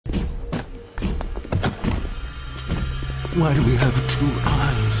Why do we have two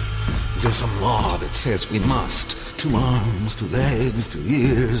eyes? Is there some law that says we must? Two arms, two legs, two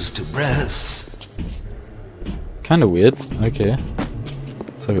ears, two breasts. Kinda weird. Okay.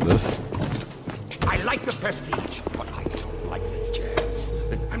 Let's look at this. I like the prestige, but I don't like the jazz.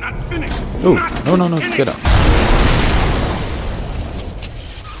 I'm not finished. Oh, no, get up.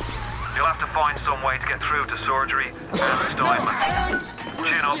 You'll have to find some way to get through to surgery and Steinman.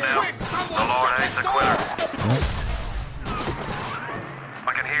 Chin up now. The Lord hates a quitter.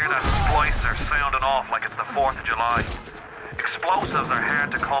 I can hear that splicer sounding off like it's the 4th of July. Explosives are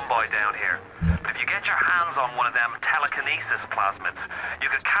hard to come by down here. But if you get your hands on one of them telekinesis plasmids, you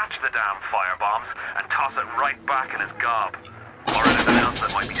could catch the damn firebombs and toss it right back in his gob. Or anything else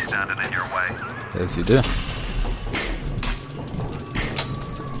that might be standing in your way. Yes, you do.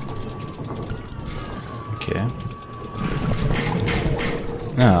 Okay.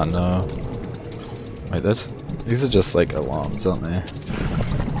 Oh no. Wait, these are just like alarms, aren't they?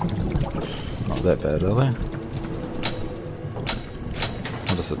 Not that bad, are they?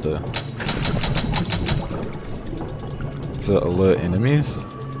 What does it do? Does it alert enemies?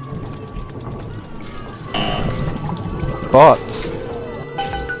 Bots!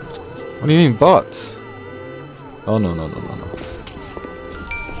 What do you mean bots? Oh no.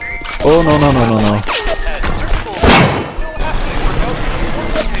 Oh no.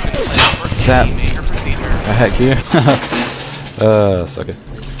 Zap! I hack you. Sucker.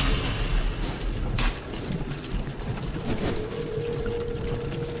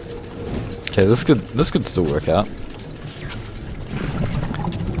 Okay, this could still work out.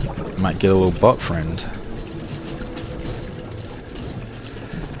 Might get a little bot friend.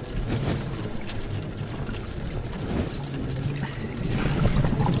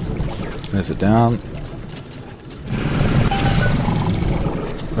 There's it down.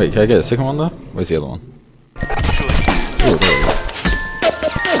 Wait, can I get a second one though? Where's the other one? Oh, there it is.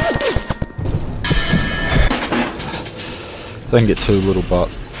 So I can get 2 little bot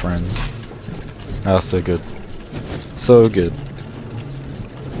friends. Ah, so good. So good.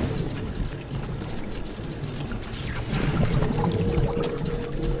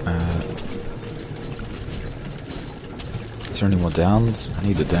 Is there any more downs? I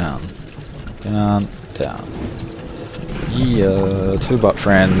need a down. Down. Yeah, 2 bot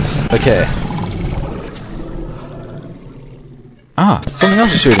friends. Okay. Ah, something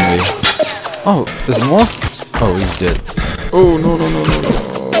else is shooting me. Oh, there's more? Oh, he's dead. Oh, no.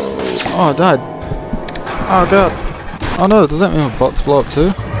 Oh, I died. Oh, God. Oh, no, does that mean my bots blow up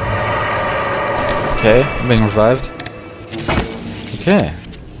too? Okay, I'm being revived. Okay.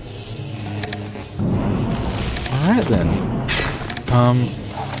 Alright then.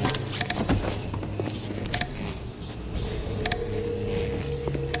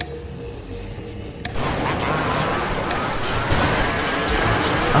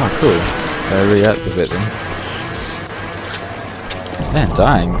 Oh, cool. I reactivate them. Man,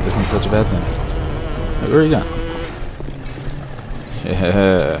 dying isn't such a bad thing. Where are you going?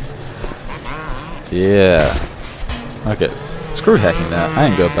 Yeah. Okay. Screw hacking that. I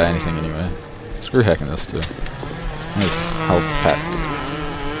ain't gonna buy anything anyway. Screw hacking this too. I need health packs.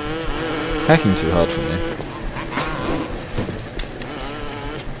 Hacking too hard for me.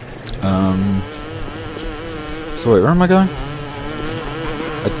 So wait, where am I going?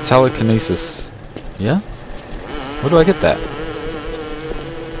 A telekinesis. Yeah? Where do I get that?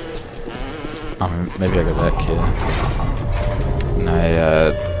 Oh, maybe I go back here. And I,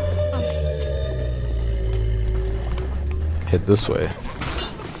 head this way.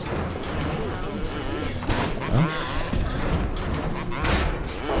 Huh?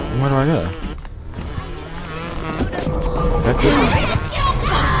 Where do I go? Back this way. Oh.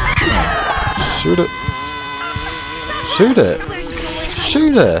 Shoot it. Shoot it!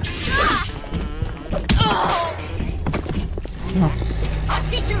 Shoot it! Oh. I'll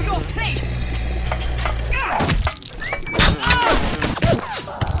teach you your place.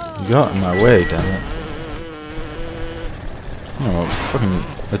 You got in my way, damn it. Oh, fucking,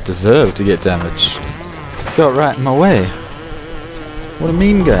 I deserve to get damage. Got right in my way. What a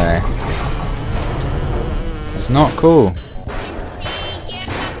mean guy. It's not cool.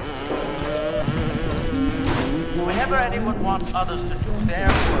 Whenever anyone wants others to do their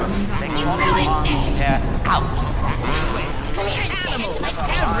work, they call them on their out.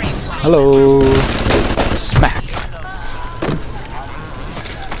 Hello. Smack.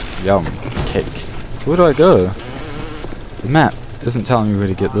 Yum. Cake. So where do I go? The map isn't telling me where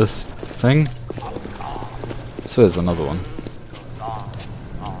to get this thing. So there's another one.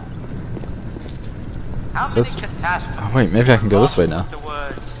 So it's... Oh wait, maybe I can go this way now.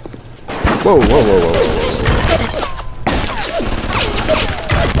 Whoa.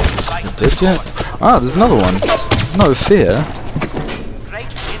 dead yet? Ah, there's another one. No fear.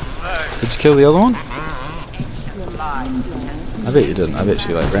 Did you kill the other one? I bet you didn't. I bet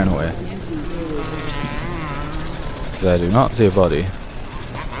she like ran away. Because I do not see a body.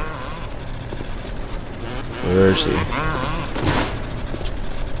 So where is she?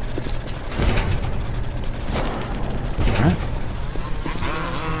 Alright.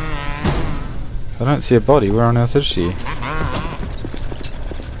 I don't see a body. Where on earth is she?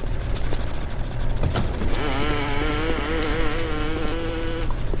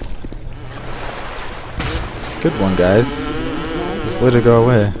 Good one, guys. Just let her go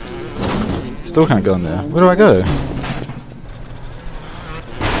away. Still can't go in there. Where do I go?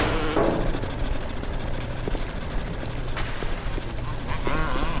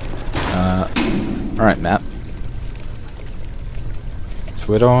 Alright, map. So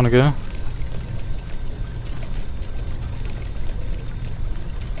where do I want to go?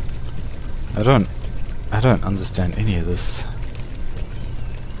 I don't understand any of this.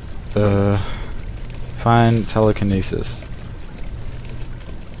 Find telekinesis.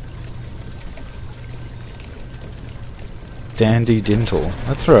 Dandy Dental.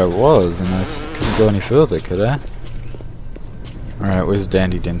 That's where I was, and I couldn't go any further, could I? Alright, where's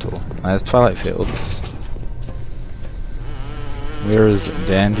Dandy Dental? There's Twilight Fields. Where is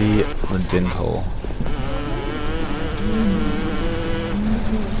Dandy Dental?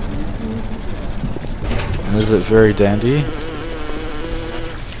 And is it very dandy?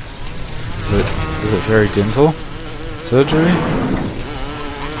 Is it very dental? Surgery?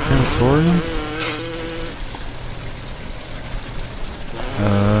 Crematorium?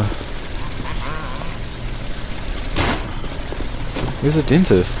 Where's a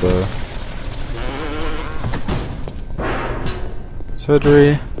dentist though?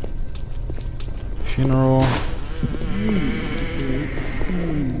 Surgery? Funeral?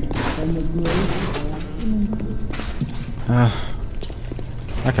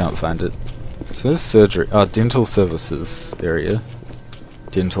 I can't find it. So there's surgery. Oh, dental services area.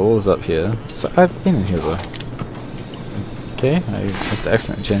 Dental is up here. So I've been in here though. Okay, I must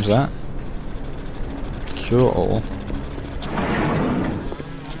accidentally change that. Cure all.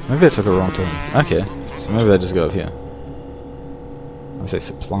 Maybe I took a wrong turn. Okay, so maybe I just go up here. I say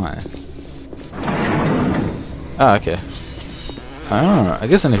supply. Ah, okay. Oh, I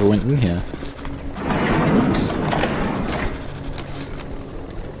guess I never went in here. Oops.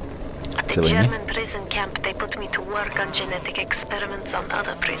 At the German prison camp, they put me to work on genetic experiments on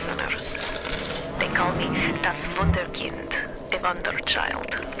other prisoners. They call me das Wunderkind, the Wonder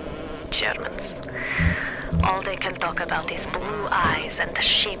Child. Germans. All they can talk about is blue eyes and the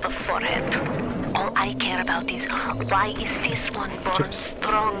shape of forehead. All I care about is why is this one born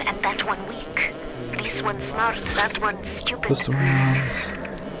strong and that one weak? This one smart, that one stupid.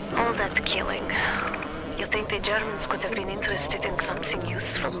 All that killing. You think the Germans could have been interested in something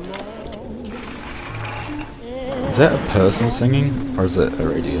useful? Is that a person singing? Or is it a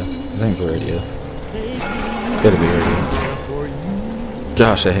radio? I think it's a radio. Gotta be a radio.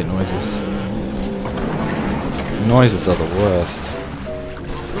 Gosh, I hate noises. Noises are the worst.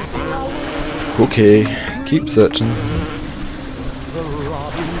 Okay, keep searching.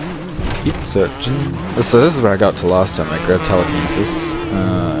 Keep searching. So this is where I got to last time. I grabbed telekinesis.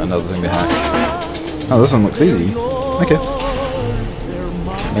 Another thing to hack. Oh, this one looks easy. Okay.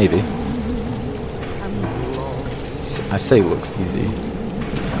 Maybe. I say looks easy.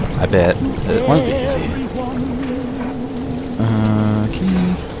 I bet it won't be easy. Key.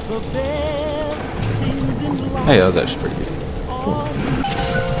 Hey, that was actually pretty easy. Cool.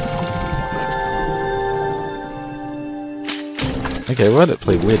 Okay, why did it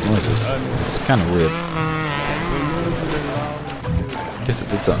play weird noises? It's kind of weird. Guess it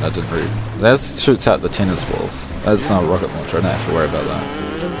did something I didn't read. That shoots out the tennis balls. That's not a rocket launcher, I don't have to worry about that.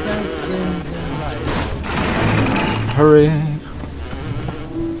 Hurry!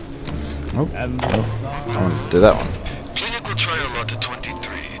 Oh, I want to do that one. Clinical trial lot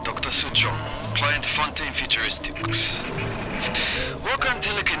 23, Dr. Suchong, client Fontaine Futuristics. Work on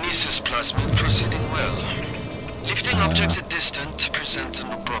telekinesis plasmid proceeding well. Lifting objects at distance presents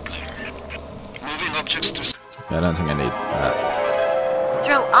no problem. Moving objects to... Yeah, I don't think I need that.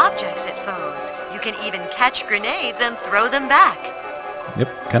 Throw objects at foes. You can even catch grenades and throw them back.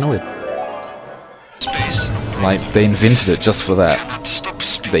 Yep, kinda weird. Space, no problem. Like, they invented it just for that. Cannot stop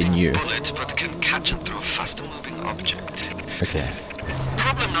They knew. bullet, but can catch and throw a faster moving object. Okay.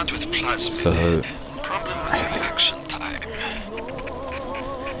 Problem not with plasmid. So... Problem with reaction time.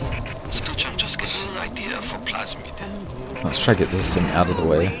 Suchong just gave me an idea for plasmid. Let's try to get this thing out of the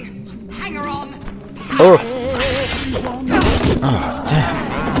way. Hang her on. Oh! Oh, damn.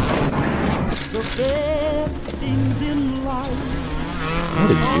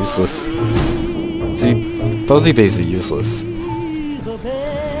 What a useless. See, Buzzy bees are useless.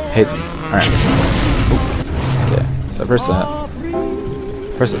 Hate them. Alright. Okay, so press that.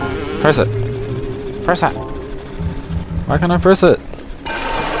 Press it. Press it. Press it. Why can't I press it?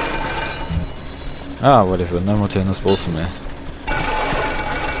 Ah, whatever. No more tennis balls for me.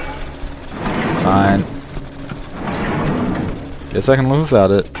 Fine. Guess I can live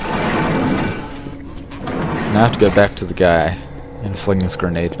without it. So now I have to go back to the guy and fling this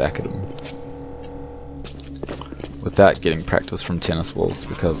grenade back at him. Without getting practice from tennis balls,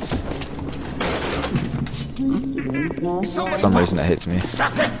 because for some reason it hates me.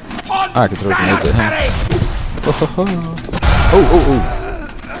 I can throw grenades at him. Oh!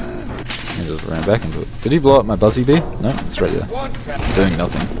 He just ran back into it. Did he blow up my Buzzy bee? No, it's right there. Doing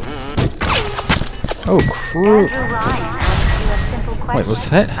nothing. Oh, crap. Wait, was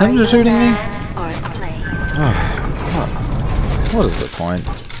that him just shooting me? Oh, what is the point?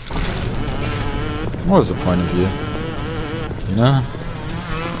 What is the point of you? You know?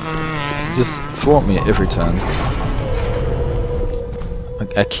 Just thwart me at every turn.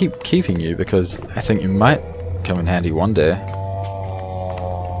 I keep keeping you because I think you might come in handy one day.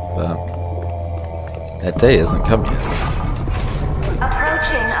 But that day hasn't come yet.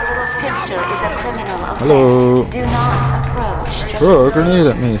 Approaching a little sister is a criminal offense. Hello. Do not approach. Throw a grenade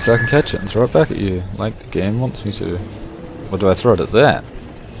at me so I can catch it and throw it back at you, like the game wants me to. Or do I throw it at that?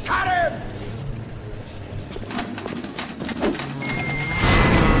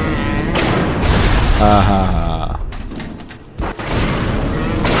 Ha ha ha.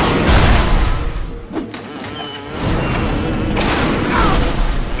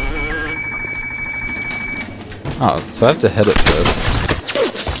 Oh, so I have to hit it first.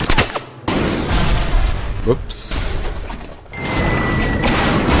 Whoops.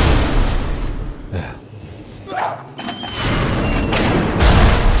 Yeah.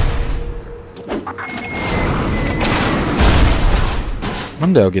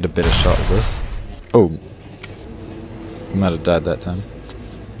 One day I'll get a better shot of this. Oh. I might have died that time.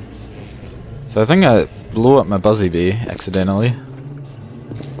 So I think I blew up my Buzzy bee accidentally.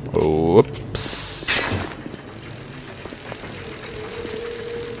 Whoops.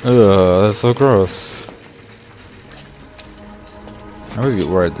 Ugh, that's so gross. I always get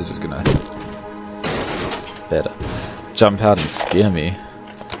worried they're just gonna jump out and scare me.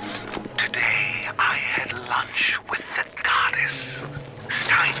 Today I had lunch with the goddess.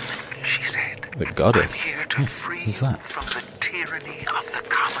 Steinman, she said. The goddess? I'm here to free Who's you that? from the tyranny of the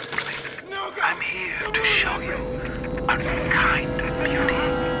commonplace. I'm here to show you unkind beauty.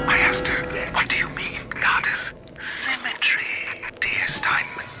 I asked her, what do you mean, goddess? Symmetry, dear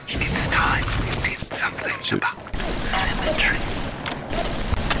Steinman. It's time we did something about symmetry.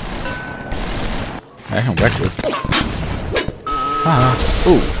 I can wreck this. Ah.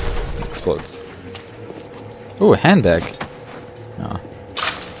 Ooh. Explodes. Ooh, a handbag. No. I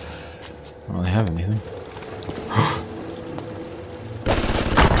don't really have anything.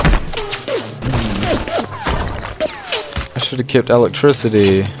 I should have kept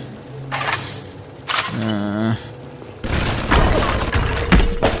electricity.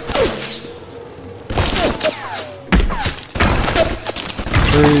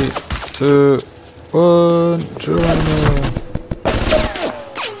 3, 2, 1, Geronimo.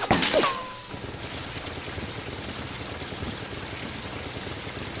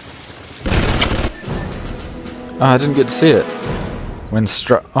 Oh, I didn't get to see it. When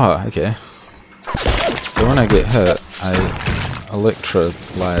struck. Oh, okay. So when I get hurt, I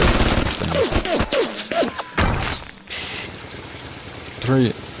electrolyze things.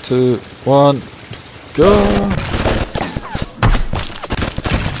 3, 2, 1, go!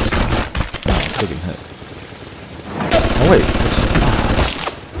 Second hit. Oh wait,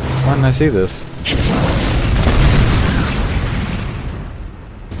 why didn't I see this?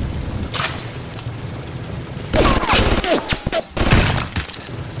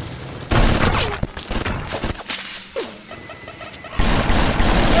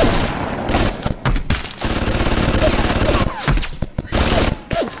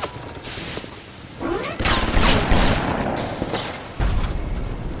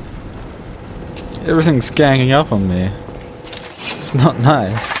 Everything's ganging up on me. It's not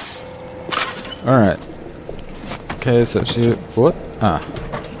nice. Alright. Okay, so she... What? Ah.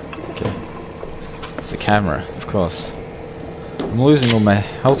 Okay. It's the camera, of course. I'm losing all my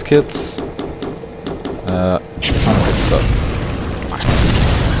health kits. I'm gonna pick this up.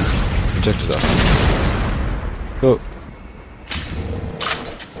 Inject this up. Cool.